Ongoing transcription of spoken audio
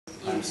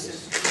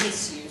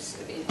misuse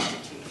of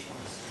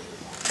institutions.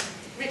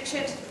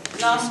 Richard,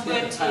 last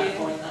word to you.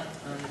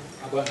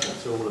 I won't go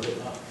through all of it,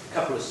 a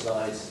couple of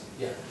slides.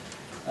 Yeah.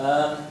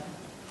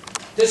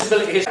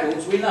 Disability history,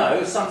 we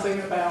know something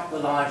about the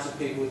lives of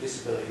people with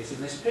disabilities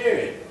in this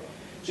period.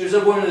 She was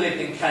a woman who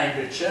lived in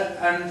Cambridgeshire,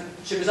 and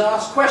she was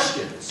asked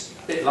questions,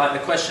 a bit like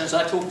the questions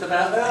I talked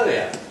about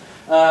earlier.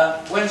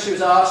 When she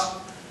was asked,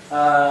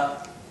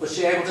 was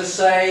she able to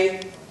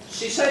say,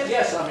 she said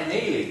yes, I'm in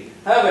Ely.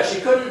 However, she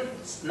couldn't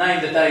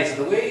name the days of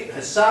the week,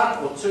 her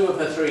son or two of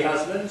her three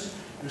husbands,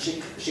 and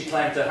she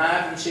claimed to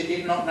have, and she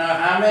did not know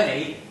how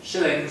many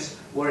shillings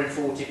were in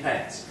 40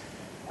 pence.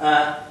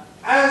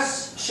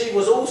 As she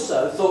was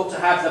also thought to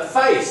have the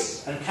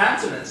face and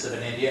countenance of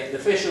an idiot, the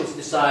officials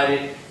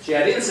decided she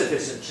had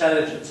insufficient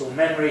intelligence or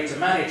memory to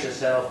manage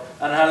herself,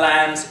 and her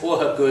lands or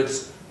her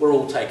goods were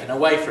all taken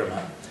away from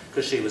her,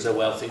 because she was a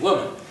wealthy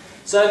woman.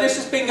 So this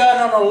has been going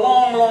on a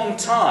long, long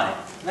time.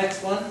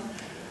 Next one.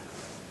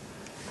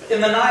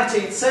 In the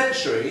 19th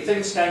century,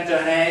 things came to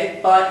an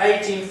end. By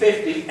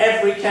 1850,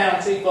 every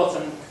county,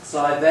 bottom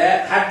side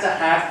there, had to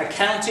have a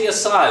county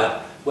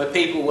asylum where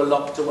people were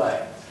locked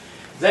away.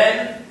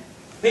 Then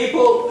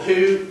people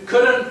who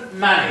couldn't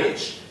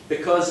manage,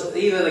 because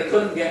either they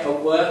couldn't get a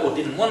work or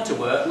didn't want to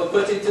work, were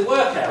put into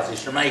workhouses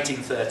from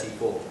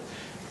 1834.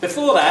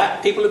 Before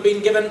that, people had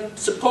been given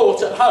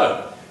support at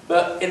home.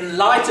 But in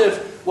light of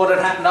what had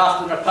happened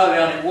after the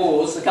Napoleonic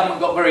Wars, the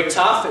government got very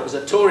tough. It was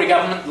a Tory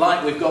government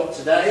like we've got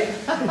today.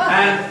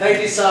 And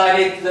they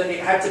decided that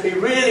it had to be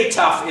really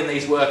tough in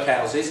these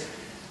workhouses.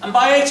 And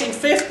by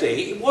 1850,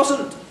 it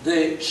wasn't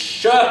the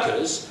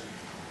shirkers,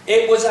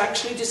 it was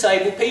actually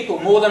disabled people.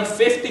 More than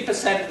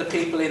 50% of the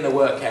people in the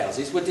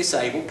workhouses were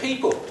disabled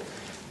people.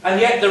 And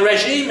yet the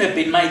regime had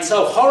been made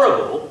so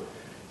horrible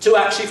to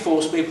actually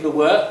force people to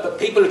work, but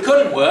people who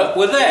couldn't work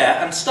were there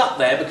and stuck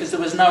there because there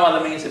was no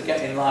other means of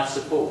getting life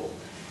support.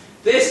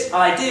 This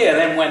idea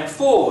then went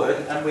forward,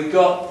 and we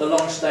got the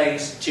long-stay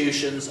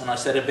institutions, and I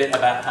said a bit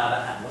about how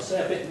that happened. I'll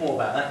say a bit more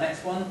about that.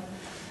 Next one.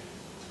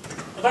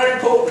 A very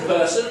important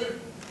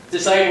person,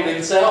 disabled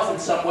himself in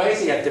some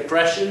ways. He had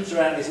depression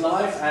throughout his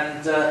life,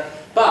 and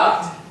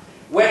but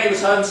when he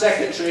was Home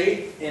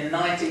Secretary in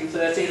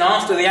 1913,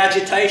 after the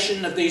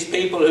agitation of these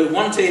people who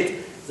wanted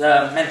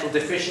the Mental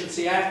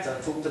Deficiency Act, I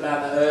talked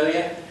about that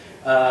earlier,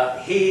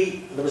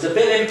 there was a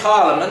bill in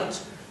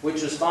Parliament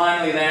which was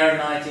finally there in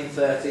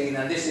 1913,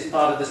 and this is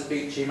part of the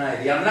speech he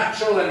made. The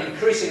unnatural and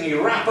increasingly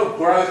rapid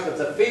growth of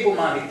the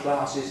feeble-minded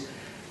classes,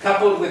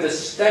 coupled with a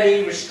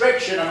steady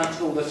restriction amongst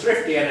all the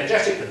thrifty,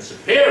 energetic and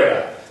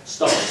superior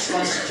stocks,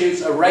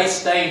 constitutes a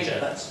race danger.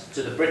 That's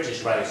to the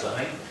British race,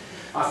 I think.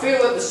 I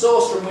feel that the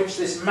source from which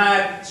this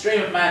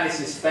stream of madness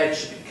is fed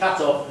should be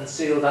cut off and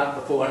sealed up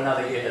before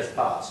another year has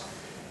passed.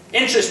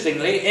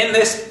 Interestingly, in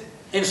this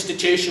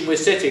institution we're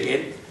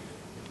sitting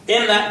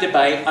in that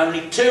debate,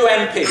 only 2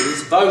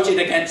 MPs voted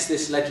against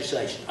this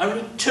legislation.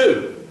 Only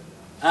 2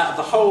 out of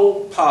the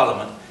whole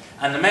Parliament.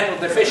 And the Mental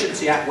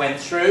Deficiency Act went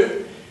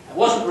through. It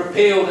wasn't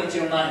repealed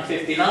until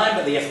 1959,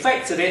 but the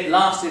effects of it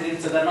lasted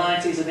into the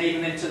 90s and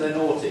even into the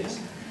noughties.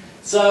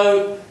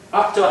 So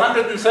up to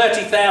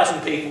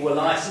 130,000 people were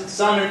licensed,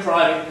 some in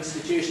private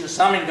institutions,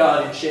 some in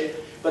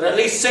guardianship, but at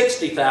least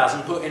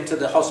 60,000 put into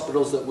the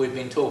hospitals that we've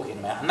been talking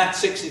about. And that's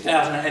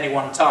 60,000 at any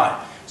one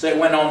time. So it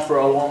went on for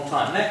a long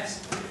time. Next.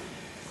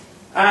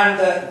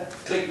 And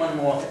click one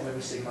more, I think we're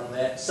missing one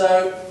there.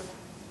 So,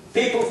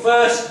 People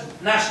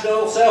First,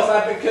 national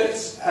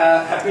self-advocates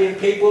have been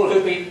people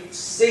who've been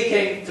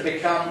seeking to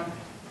become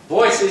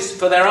voices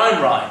for their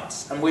own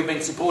rights. And we've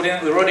been supporting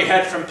it. We've already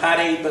heard from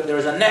Paddy, but there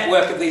is a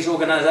network of these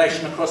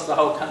organisations across the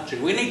whole country.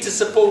 We need to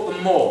support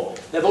them more.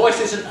 Their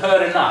voice isn't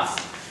heard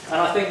enough. And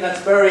I think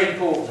that's very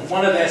important.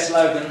 One of their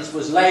slogans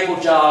was "Label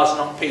jars,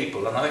 not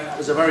people." And I think that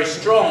was a very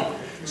strong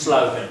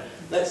slogan.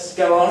 Let's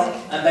go on.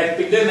 And they've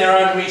been doing their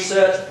own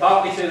research,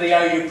 partly through the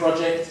OU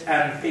project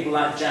and people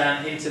like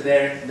Jan, into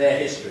their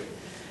history.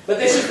 But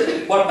this is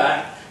the one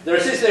back.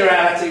 This is the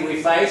reality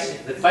we face.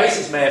 The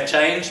faces may have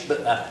changed,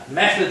 but the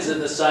methods are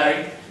the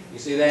same. You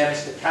see there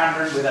Mr.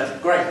 Cameron with a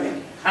great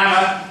big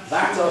hammer,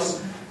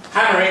 Vatos,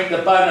 hammering the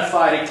bona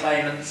fide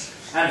claimants.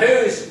 And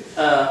who's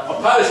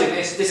opposing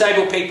this?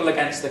 Disabled people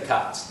against the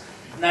cuts.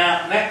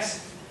 Now, next.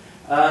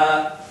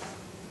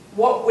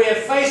 What we're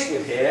faced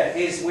with here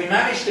is we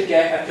managed to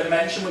get a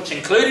convention which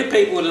included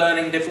people with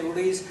learning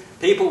difficulties,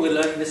 people with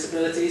learning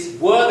disabilities,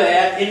 were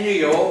there in New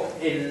York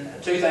in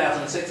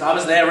 2006. I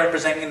was there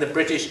representing the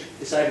British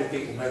disabled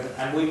people movement,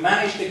 and we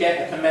managed to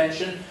get a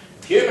convention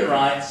of human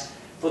rights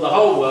for the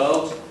whole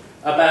world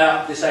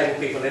about disabled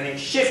people, and it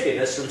shifted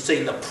us from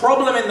seeing the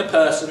problem in the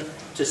person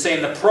to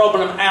seeing the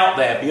problem out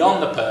there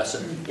beyond the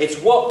person. It's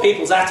what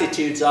people's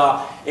attitudes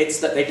are. It's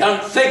that they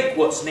don't think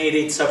what's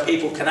needed so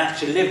people can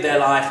actually live their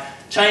life,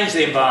 change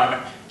the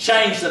environment,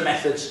 change the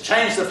methods,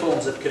 change the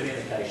forms of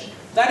communication.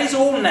 That is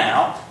all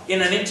now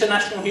in an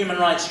international human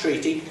rights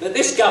treaty that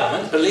this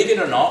government, believe it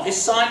or not,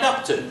 is signed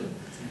up to.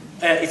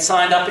 It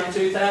signed up in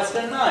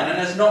 2009 and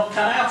has not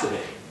come out of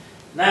it.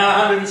 Now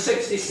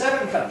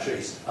 167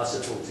 countries are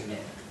supporting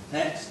it.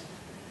 Next.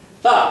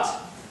 But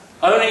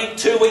Only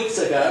 2 weeks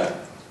ago,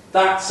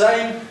 that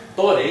same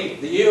body,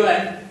 the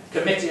UN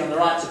Committee on the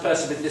Rights of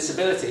Persons with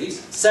Disabilities,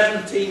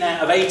 17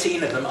 out of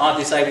 18 of them are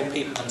disabled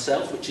people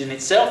themselves, which in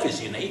itself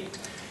is unique,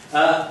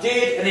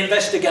 did an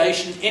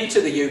investigation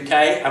into the UK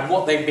and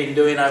what they've been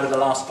doing over the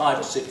last 5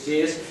 or 6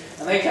 years,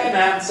 and they came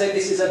out and said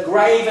this is a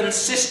grave and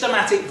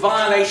systematic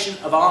violation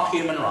of our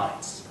human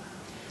rights.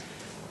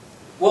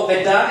 What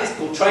they've done is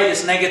portrayed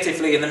us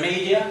negatively in the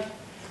media.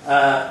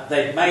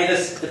 They've made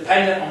us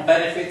dependent on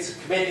benefits,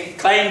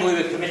 claimed we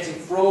were committing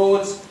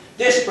frauds,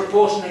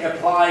 disproportionately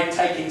applied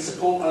taking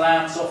support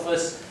allowance off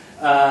us,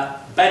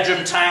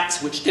 bedroom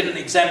tax, which didn't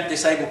exempt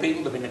disabled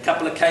people. There have been a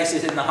couple of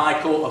cases in the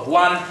High Court of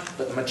one,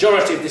 but the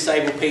majority of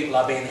disabled people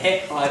are being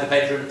hit by the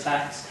bedroom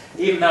tax.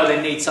 Even though they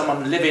need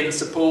someone live-in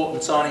support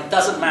and so on, it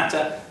doesn't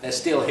matter, they're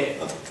still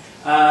hit.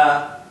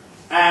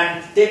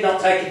 And did not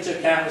take into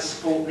account the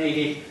support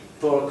needed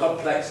for a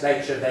complex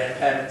nature of their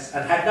impairments,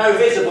 and had no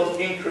visible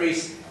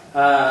increase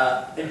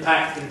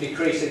impact in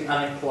decreasing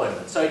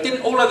unemployment. So it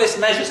didn't, all of these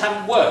measures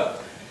haven't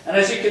worked. And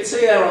as you can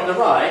see there on the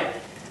right,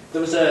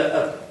 there was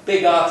a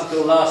big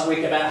article last week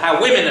about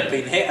how women have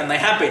been hit, and they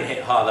have been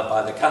hit harder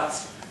by the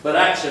cuts, but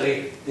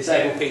actually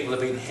disabled people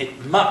have been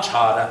hit much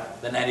harder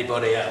than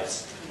anybody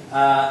else.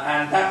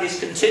 And that is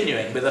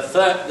continuing. With the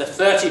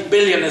 30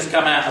 billion has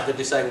come out of the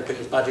disabled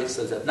people's budgets,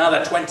 there's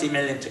another 20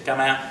 million to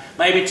come out,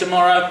 maybe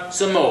tomorrow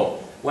some more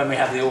when we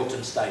have the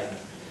autumn statement.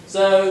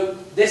 So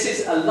this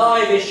is a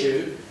live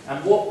issue,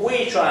 and what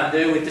we try and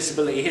do with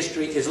disability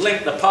history is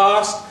link the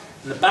past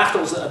and the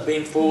battles that have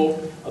been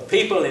fought of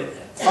people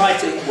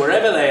fighting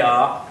wherever they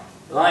are,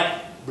 like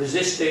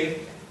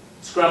resisting,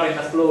 scrubbing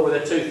the floor with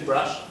a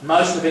toothbrush.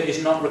 Most of it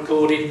is not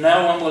recorded,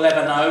 no one will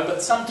ever know,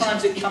 but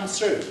sometimes it comes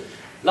through.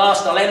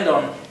 Last I'll end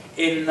on,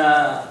 in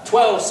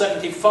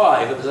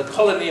 1275 there was a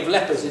colony of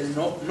lepers in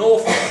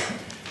Norfolk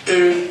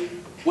who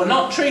were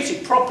not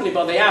treated properly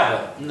by the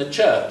abbot and the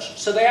church,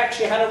 so they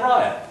actually had a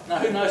riot. Now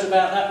who knows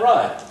about that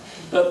riot?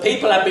 But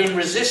people have been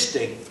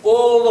resisting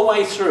all the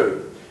way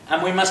through,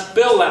 and we must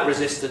build that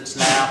resistance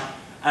now,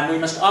 and we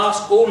must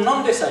ask all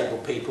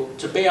non-disabled people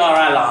to be our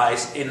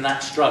allies in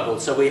that struggle,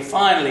 so we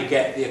finally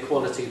get the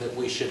equality that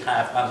we should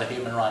have under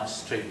human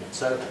rights treatment.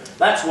 So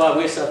that's why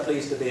we're so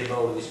pleased to be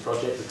involved with this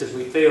project, because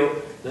we feel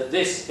that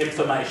this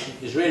information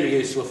is really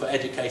useful for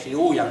educating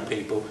all young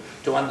people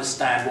to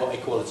understand what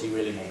equality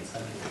really means.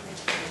 Thank you.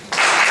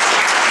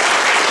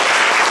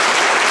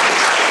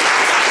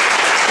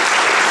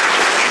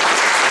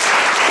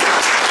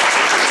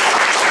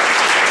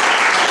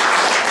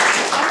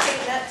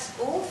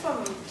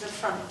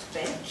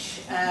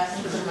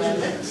 For the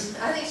moment.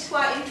 I think it's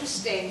quite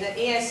interesting that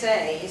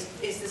ESA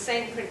is the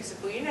same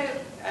principle. You know,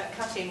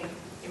 cutting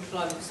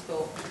employment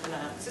support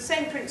allowance. It's the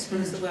same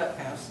principle as the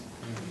workhouse.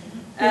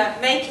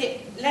 Make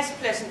it less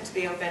pleasant to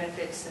be on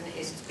benefits than it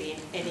is to be in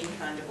any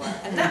kind of work.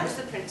 And that was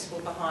the principle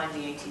behind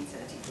the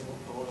 1834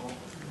 call on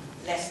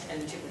less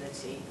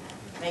eligibility.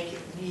 Make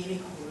it really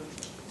horrible.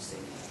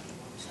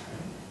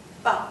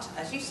 But,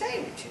 as you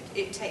say, Richard,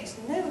 it takes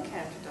no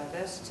account of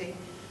diversity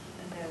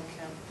and no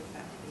account of the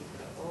fact that people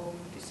are old,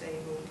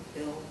 disabled,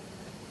 ill,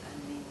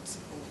 and need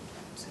support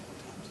several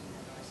times in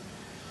their lives.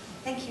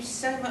 Thank you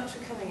so much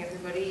for coming,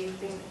 everybody. You've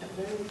been a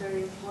very,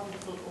 very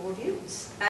wonderful audience.